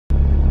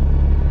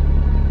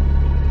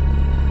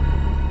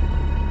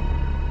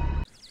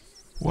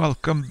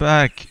Welcome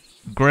back,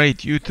 great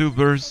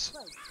YouTubers.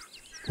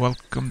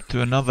 Welcome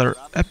to another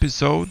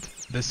episode.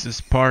 This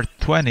is part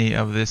 20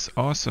 of this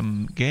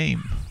awesome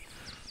game.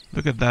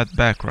 Look at that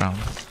background.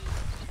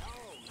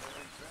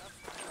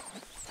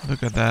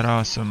 Look at that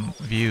awesome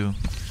view.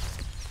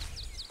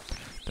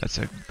 That's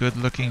a good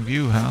looking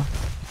view, huh?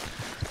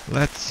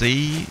 Let's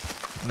see.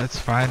 Let's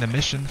find a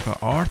mission for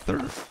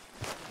Arthur.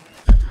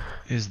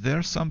 Is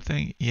there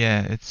something?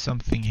 Yeah, it's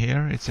something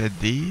here. It's a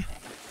D.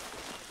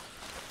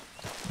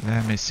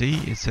 Let me see.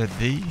 It's a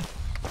D.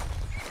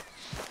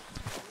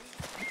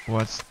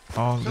 What's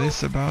all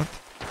this about?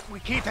 We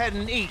keep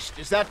heading east.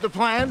 Is that the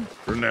plan?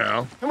 For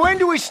now. And when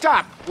do we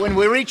stop? When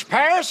we reach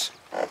Paris?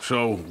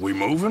 So, we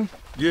moving?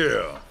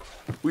 Yeah.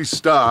 We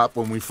stop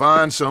when we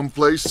find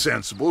someplace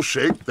sensible,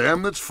 shake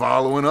them that's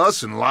following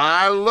us, and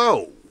lie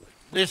low.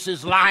 This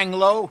is lying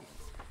low.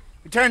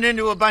 We turned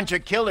into a bunch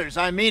of killers.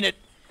 I mean it.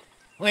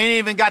 We ain't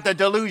even got the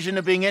delusion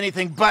of being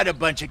anything but a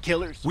bunch of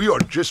killers. We are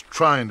just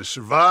trying to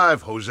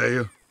survive,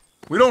 Hosea.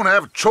 We don't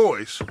have a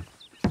choice.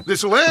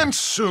 This'll end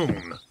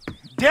soon.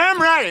 Damn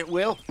right it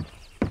will.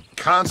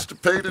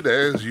 Constipated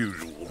as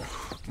usual.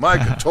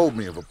 Micah told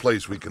me of a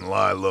place we can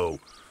lie low.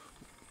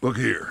 Look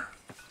here.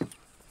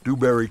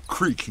 Dewberry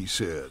Creek, he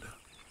said.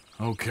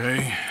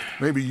 Okay.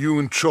 Maybe you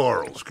and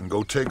Charles can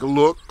go take a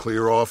look,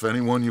 clear off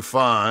anyone you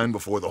find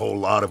before the whole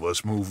lot of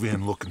us move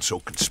in looking so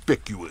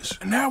conspicuous.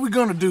 And how we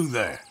gonna do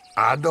that?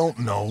 I don't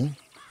know.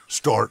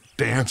 Start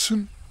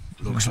dancing?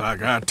 Looks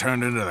like I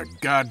turned into the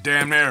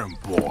goddamn errand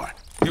boy.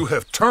 You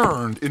have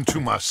turned into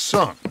my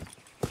son.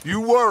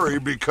 You worry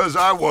because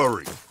I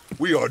worry.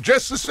 We are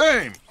just the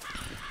same.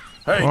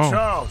 Hey, Whoa.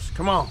 Charles,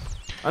 come on.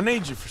 I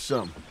need you for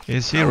something.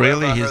 Is he Now,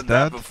 really where have I his heard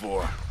that dad?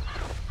 before?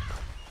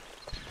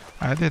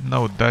 I didn't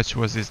know Dutch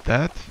was his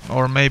dad.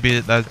 Or maybe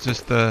that's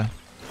just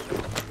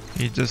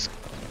he just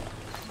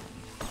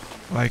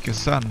like a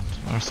son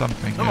or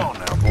something. Come Yeah. on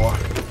now, boy.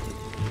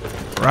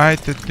 Right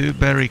to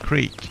Dewberry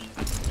Creek.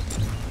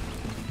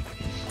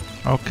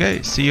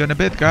 Okay, see you in a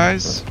bit,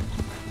 guys.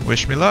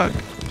 Wish me luck.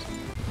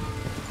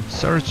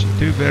 Search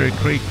Dewberry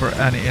Creek for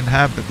any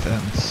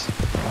inhabitants.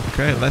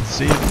 Okay, let's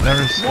see if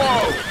there's...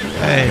 Whoa!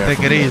 Hey,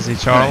 take it easy,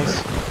 Charles.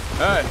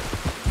 Hey,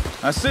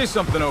 I see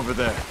something over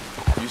there.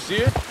 You see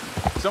it?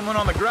 Someone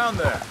on the ground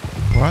there.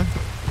 What?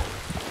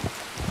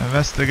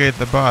 Investigate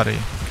the body.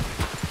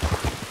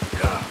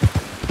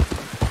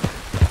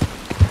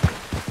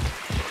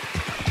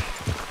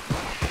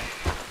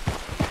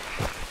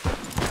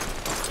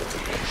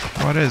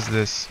 What is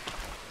this?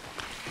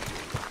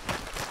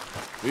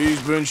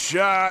 He's been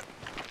shot.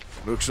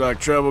 Looks like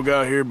trouble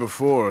got here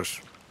before us.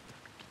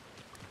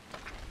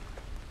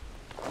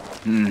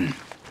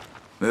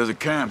 There's a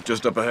camp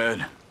just up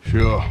ahead.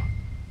 Sure.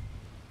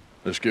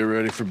 Let's get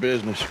ready for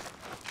business.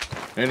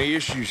 Any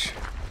issues?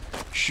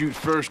 Shoot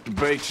first,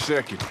 debate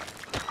second.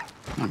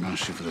 I'm not gonna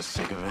shoot for the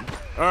sake of it.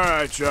 All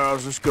right,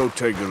 Charles, let's go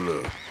take a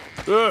look.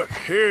 Look,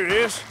 here it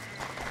is.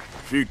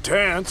 A few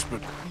tents,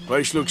 but the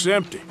place looks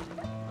empty.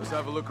 Let's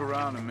have a look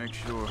around and make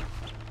sure.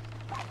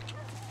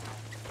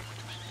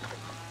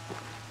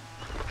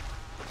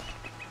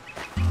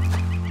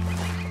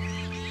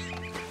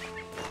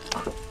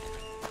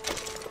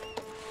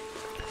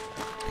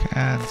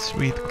 Canned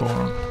sweet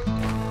corn.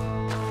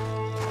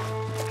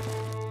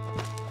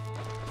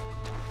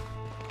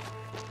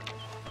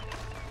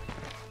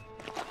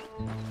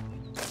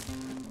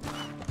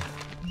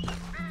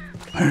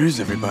 Where is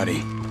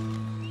everybody?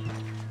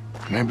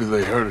 Maybe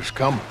they heard us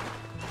coming.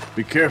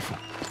 Be careful.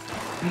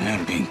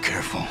 I'm being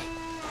careful.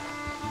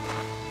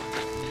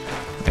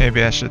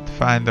 Maybe I should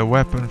find a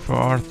weapon for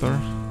Arthur.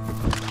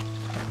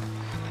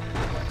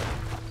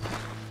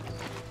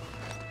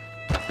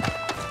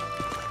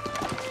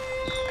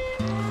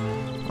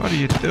 What are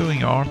you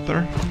doing,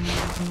 Arthur?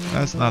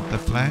 That's not the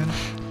plan.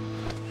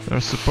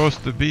 There's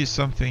supposed to be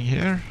something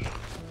here.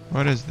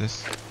 What is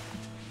this?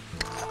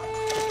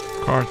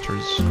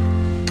 Cartridge.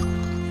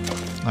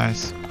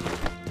 Nice.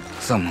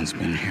 Someone's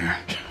been here.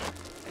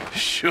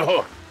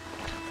 Sure.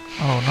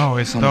 Oh no,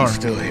 it's Someone's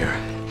dark. still here.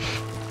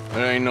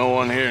 There ain't no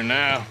one here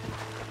now.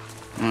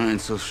 I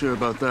ain't so sure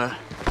about that.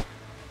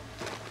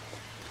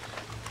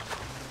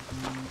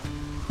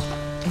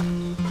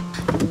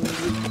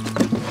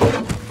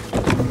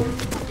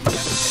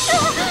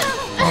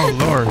 Oh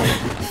lord.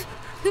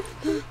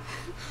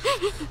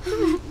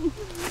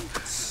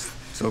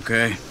 It's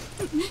okay.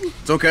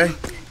 It's okay.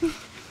 You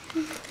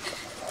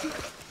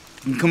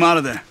can come out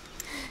of there.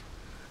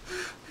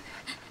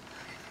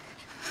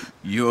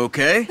 You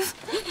okay?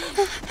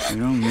 You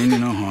don't mean you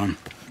no harm.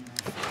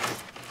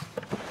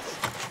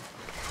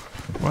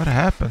 What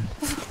happened?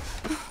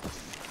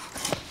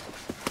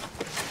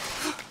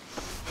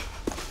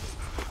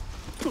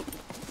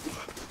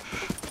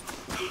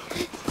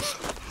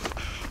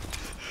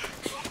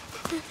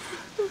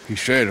 He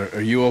said,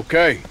 are you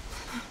okay?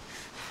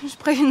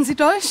 Sprechen Sie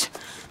Deutsch?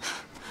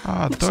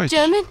 Ah, Deutsch.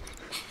 German?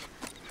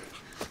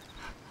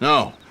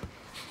 No.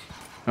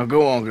 Now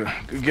go on,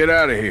 get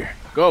out of here.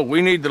 Go,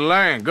 we need the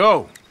land,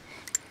 go.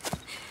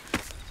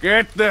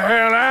 Get the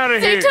hell out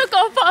of They here! took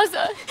our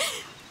father.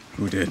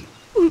 Who did?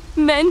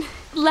 Men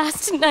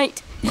last night.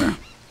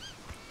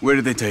 Where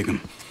did they take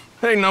him?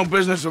 Ain't no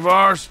business of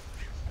ours.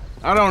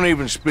 I don't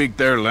even speak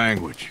their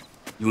language.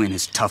 You ain't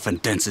as tough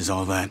and dense as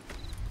all that.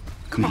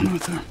 Come on,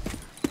 Arthur.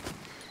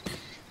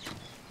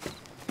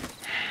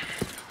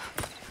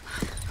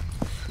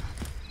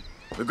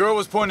 The girl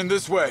was pointing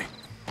this way.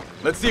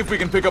 Let's see if we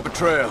can pick up a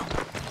trail.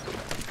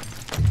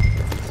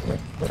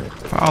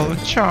 Follow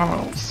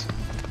Charles.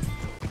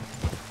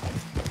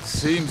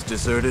 Seems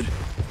deserted.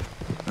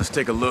 Let's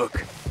take a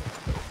look.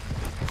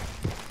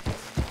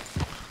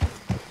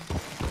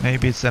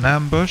 Maybe it's an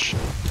ambush.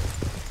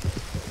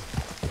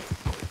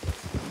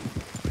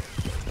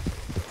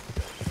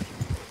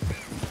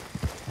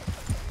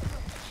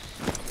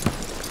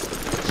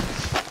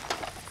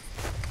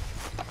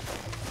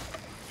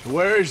 So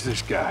where is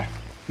this guy?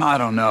 I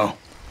don't know.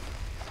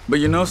 But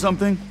you know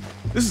something?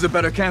 This is a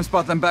better camp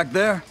spot than back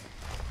there.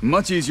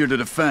 Much easier to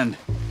defend.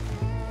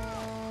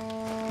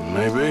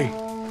 Maybe.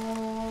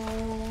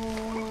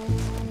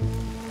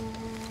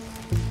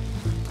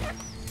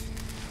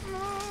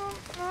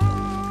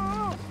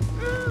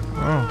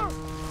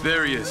 Oh,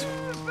 There he is.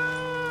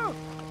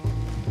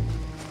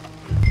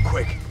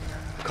 Quick,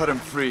 cut him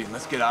free and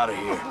let's get out of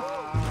here.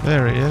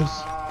 there he is.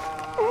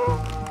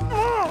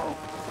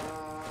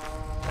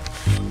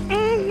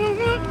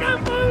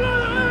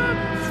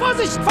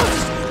 Vorsicht,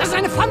 Vorsicht! Das ist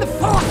eine Pfanne!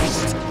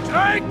 Vorsicht!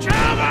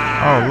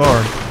 Oh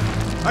Lord.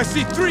 I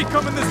see 3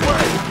 coming this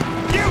way.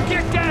 You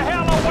get the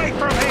hell away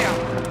from here!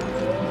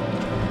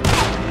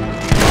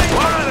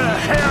 Why the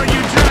hell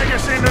you drag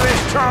us into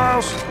this,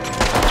 Charles?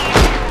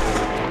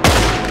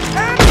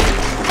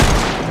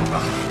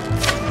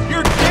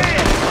 You're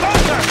dead!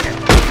 Both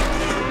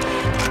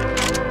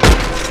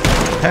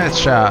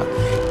Headshot.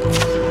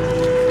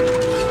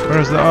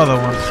 Where's the other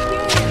one?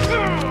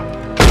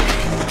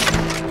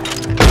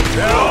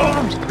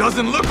 No,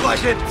 doesn't look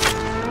like it.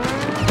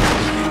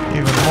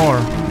 Even more.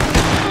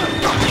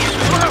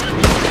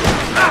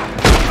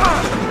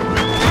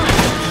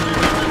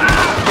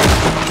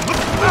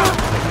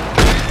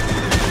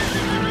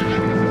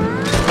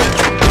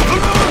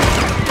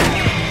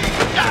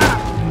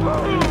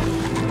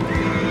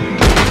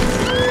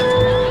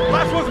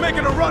 Last one's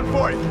making a run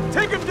for it.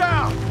 Take him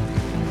down.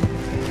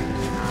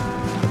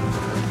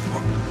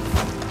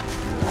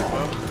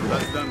 Well,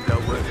 that's them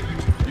dealt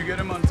with. You get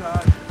him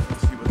untied.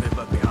 See what they've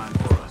left behind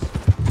for us.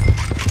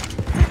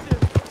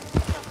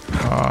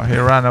 Oh, he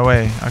ran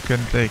away. I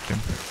couldn't take him.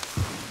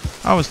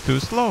 I was too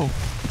slow.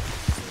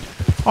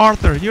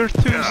 Arthur, you're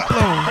too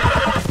slow.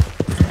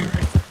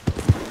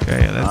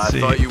 Okay, let's see.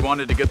 I thought you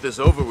wanted to get this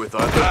over with,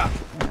 Arthur.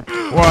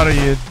 What are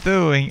you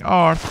doing,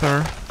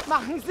 Arthur?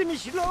 Machen Sie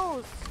mich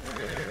los!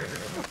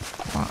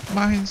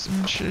 Machen Sie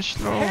mich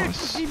Helfen los.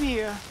 Sie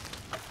mir!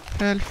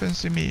 Helfen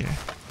Sie mir.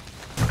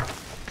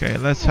 Okay,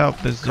 let's help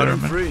this Cut him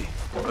German. free.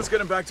 Let's get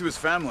him back to his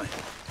family.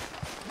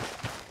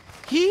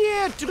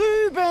 Hier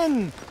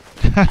drüben!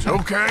 It's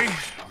okay.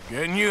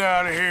 Getting you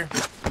out of here.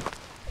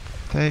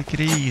 Take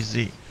it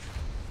easy.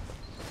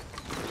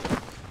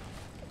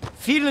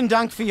 Vielen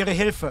Dank für Ihre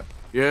Hilfe.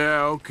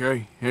 Yeah,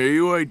 okay. Here,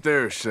 you wait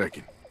there a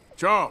second.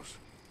 Charles,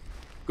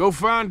 go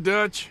find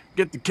Dutch.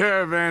 Get the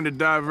caravan to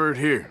divert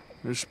here.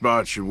 This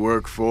spot should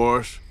work for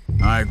us.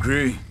 I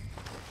agree.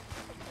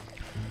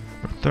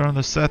 Return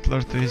the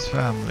settler to his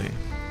family.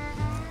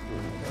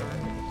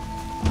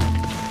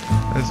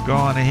 Let's go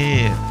on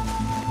ahead.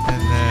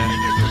 And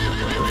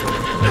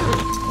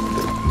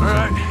All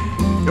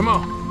right, come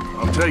on.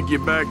 I'll take you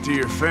back to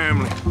your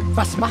family.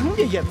 Was machen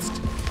wir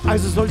jetzt?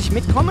 Also soll ich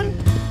mitkommen?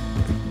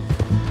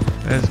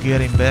 let's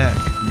get him back.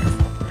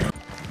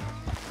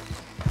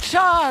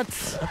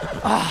 Schatz!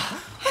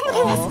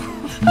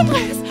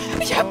 Andreas,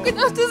 ich hab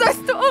gedacht, du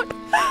seist tot.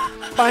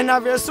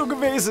 Beinahe wär's so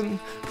gewesen.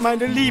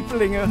 Meine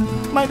Lieblinge,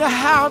 meine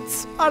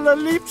Herz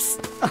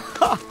allerliebsten.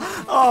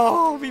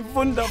 Oh, wie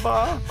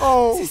wunderbar.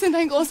 Oh, Sie sind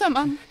ein großer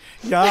Mann.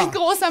 ja. Ein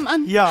großer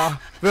Mann. Ja,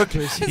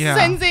 wirklich. Es Ja. ist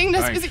ein Segen,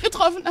 dass wir Thanks. Sie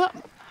getroffen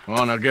haben. Come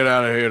on, now get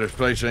out of here. This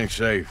place ain't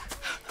safe.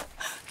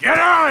 Get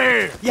out of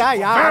here! Ja,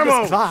 ja,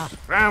 alles klar.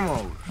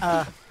 Vamos!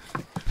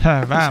 Ich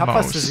hab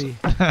was für Vamos. Sie.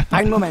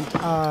 Einen Moment.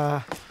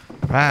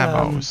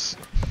 Vamos.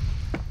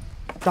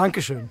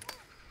 Dankeschön.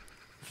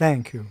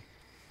 Thank you.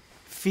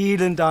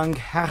 Vielen Dank,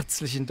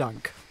 herzlichen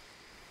Dank.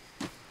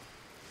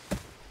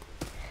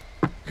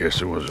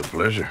 Guess it was a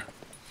pleasure.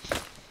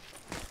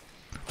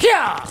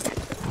 Ja!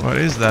 What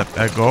is that?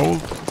 A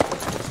gold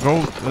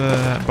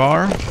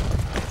bar?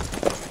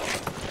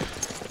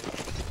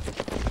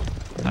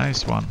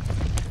 Nice one.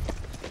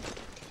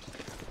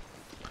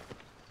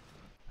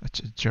 That's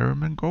a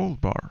German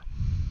gold bar.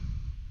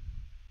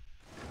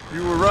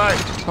 You were right.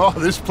 Oh,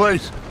 this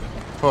place.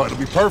 Oh, it'll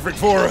be perfect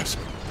for us.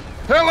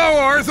 Hello,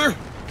 Arthur.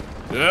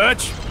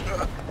 Dutch?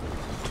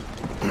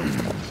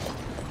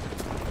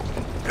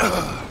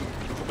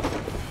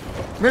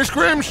 Miss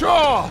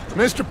Grimshaw,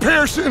 Mr.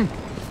 Pearson,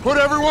 put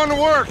everyone to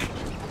work.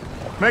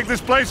 Make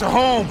this place a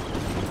home.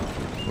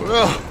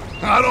 Well,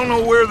 I don't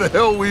know where the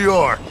hell we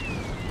are,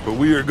 but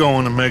we are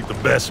going to make the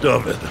best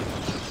of it.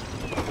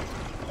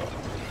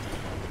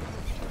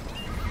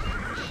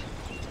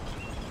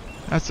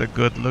 That's a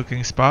good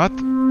looking spot.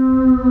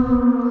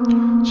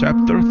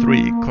 Chapter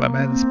 3,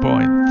 Clemens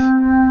Point.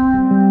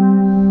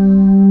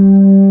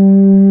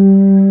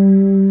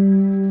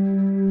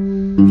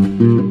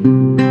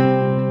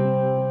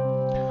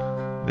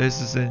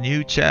 This is a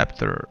new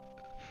chapter.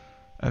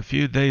 A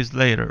few days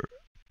later.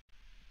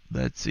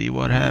 Let's see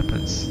what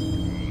happens.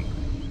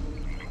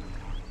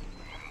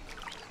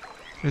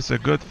 It's a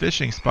good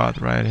fishing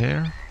spot right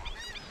here.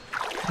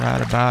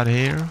 Right about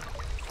here.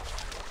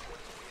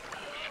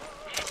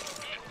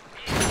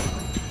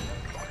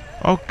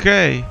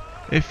 Okay,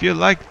 if you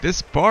like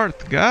this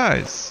part,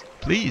 guys,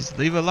 please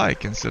leave a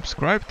like and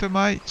subscribe to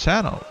my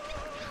channel.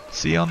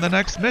 See you on the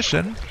next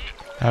mission.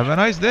 Have a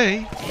nice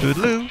day.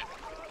 Toodaloo.